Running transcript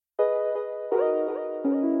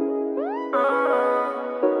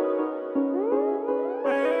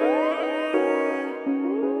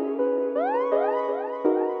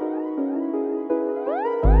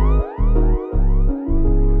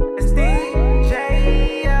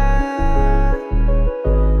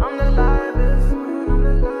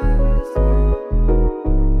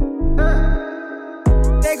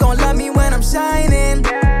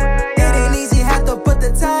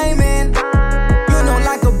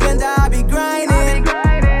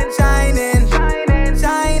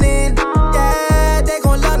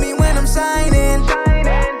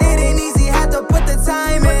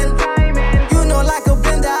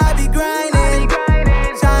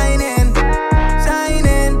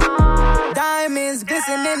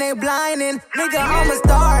ain't blinding. Nigga, I'm a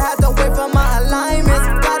star, had to wait for my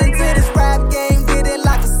alignments. Got into this rap game, did it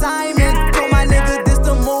like assignment. Told my niggas this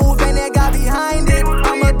the move, and they got behind it.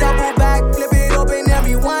 I'ma double back, flip it open and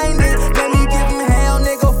rewind it. Let me give him hell,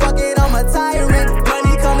 nigga, fuck it, I'm a tyrant.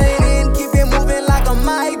 Money coming in, keep it moving like a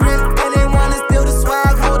migrant. And they wanna steal the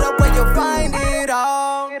swag, hold up when you find it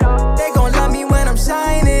all. They gon' love me when I'm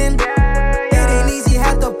shining. It ain't easy,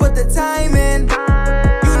 have to put the time in.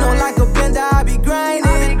 You know, like a blender, I be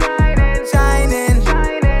grinding. Shining,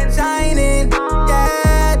 shining.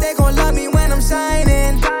 Yeah, they gon' love me when I'm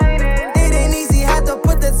shining. It ain't easy, have to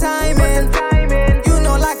put the time in. You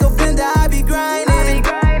know, like a blender, I be grinding.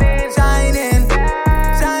 Shining,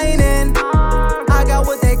 shining. I got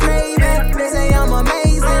what they craving. They say I'm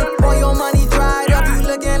amazing. Boy, your money dried up, you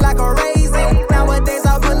looking like a raisin. Nowadays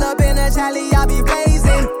I pull up in a Charlie, I be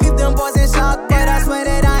blazing. Keep them boys in shock, but I swear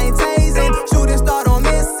that I ain't tasing. Shooting star, don't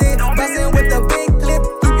miss it. Messing with the big clip.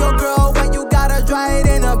 Keep your girl when you gotta dry it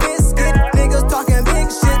in a biscuit. Niggas talking big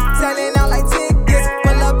shit, selling out like tickets.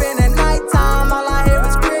 Pull up in the nighttime, all I hear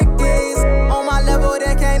is crickets. On my level,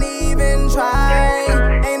 they can't even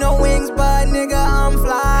try. Ain't no wings, but nigga, I'm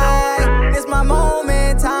fly. It's my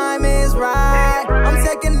moment, time is right. I'm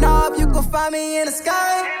taking off, you can find me in the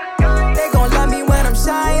sky. They gon' love me when I'm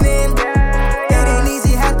shining.